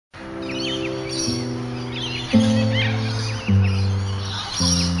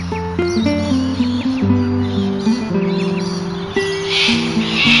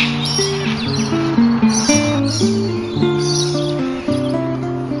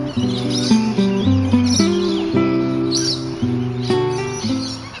Welcome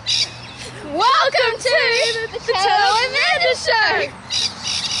to the ChelloAndManda Show!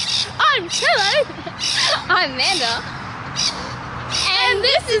 I'm Cello. I'm Manda. And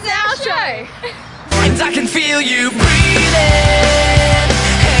this is our show. And I can feel you breathing,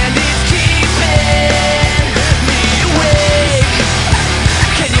 and it's keeping me awake.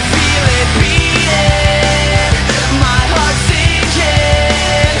 Can you feel it beating? My heart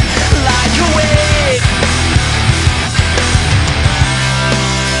sinking like a wave.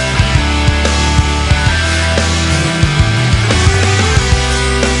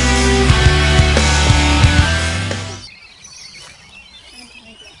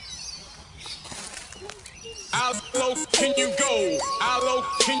 How low can you go? How low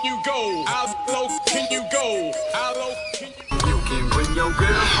can you go? How low can you go? How low can you go?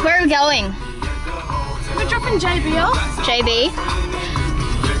 Where are we going? We're dropping JB off. JB?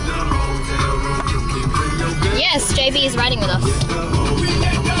 Yes, JB is riding with us.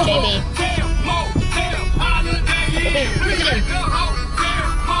 JB.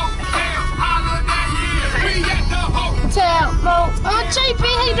 Oh, JB,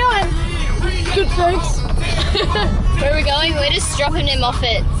 how you doing? Good, thanks. Where are we going? We're just dropping him off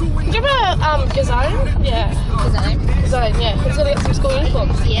at Do you have a Gazone? Yeah. Gazone. Gazone, yeah. He's gonna get some school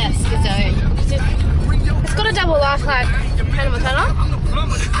uniforms. Yes, Gazone. It's got a double laugh like Hannah Montana.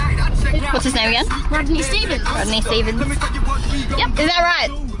 What's his name again? Rodney Stevens. Rodney Stevens. Yep. Is that right?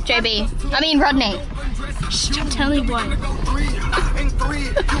 JB. I mean Rodney. Shh, I'm telling you what.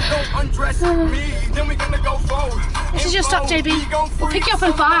 This is your stop, JB. We'll pick you up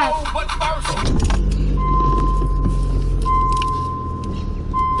in 5.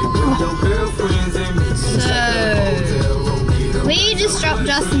 So, we just dropped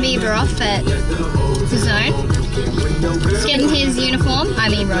Justin Bieber off at the zone. He's getting his uniform. I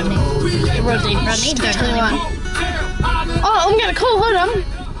mean Rodney. Rodney, don't tell anyone. Oh, I'm gonna call. Hold on.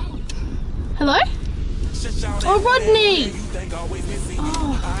 Hello? Oh, Rodney!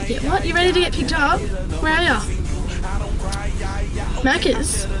 Oh, yeah, what? You ready to get picked up? Where are you?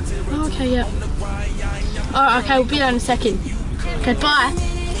 Macca's? Oh, okay, yeah. Oh, okay, we'll be there in a second. Okay, bye.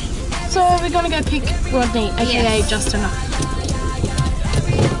 So we're gonna go pick Rodney, aka Yes. Justin, up.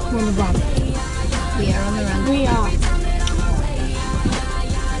 We're on the run. We are on the run. We are.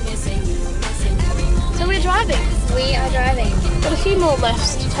 So we're driving. We are driving. Got a few more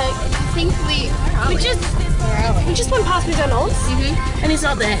lefts to take. I think we We just went past McDonald's and he's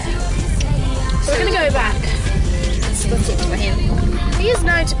not there. So we're gonna go back. Split it for him. He is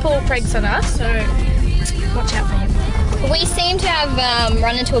known to pull pranks on us, so watch out for him. We seem to have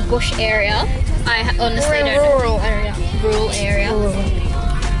run into a bush area. I honestly don't know. Rural area. Rural area.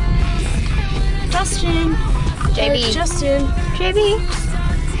 Justin. JB. Justin. JB.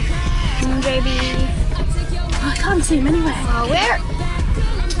 JB. Oh, I can't see him anywhere. Oh,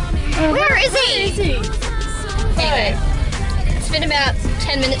 where is he? Where is he? Anyway, it's been about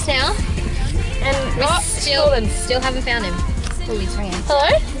 10 minutes now. And We oh, still haven't found him. Oh, he's ringing. Hello?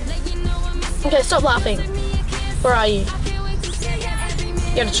 Okay, stop laughing. Where are you?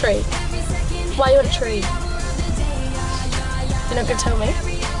 You're at a tree. Why are you at a tree? You're not gonna tell me?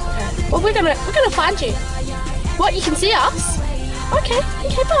 Okay. Well, we're gonna find you. What? You can see us? Okay.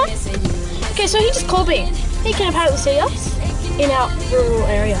 Okay, bye. Okay, so he just called me. He can apparently see us in our rural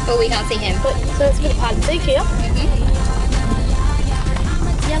area. But we can't see him. But so it's a bit of hide and seek here.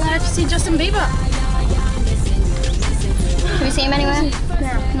 Yeah, I have to see Justin Bieber. Can we see him anywhere?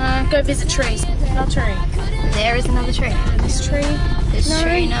 No. Go visit trees. Not tree. There is another tree. This tree. This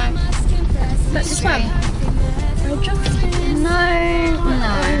tree, no. That's this one. No, Justin. No.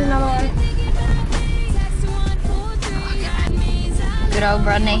 There's another one. Good old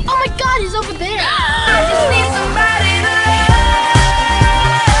Rodney. Oh my God, he's over there. I just need somebody to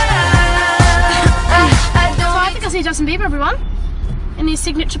So I think I see Justin Bieber, everyone, in his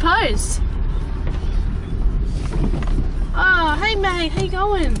signature pose. Oh, hey mate, how you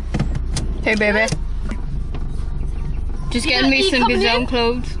going? Hey, baby. Just getting me some coming Gazelle in?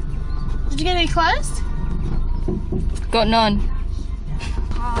 clothes. Did you get any clothes? Got none.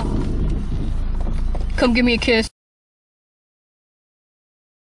 Come give me a kiss.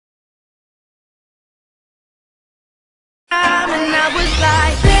 and I was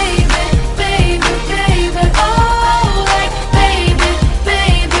like, baby, baby, baby, oh, like, baby,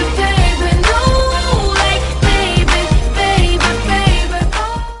 baby, baby, no, like, baby, baby, baby,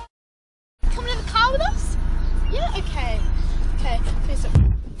 oh. Coming in the car with us? Yeah, okay. Okay, face up.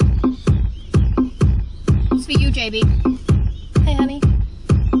 It's for you, JB. Hey, honey.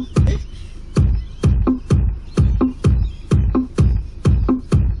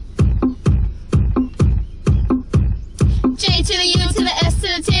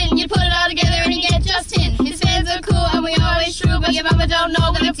 your mama don't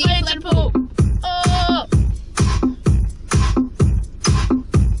know that it's a poop.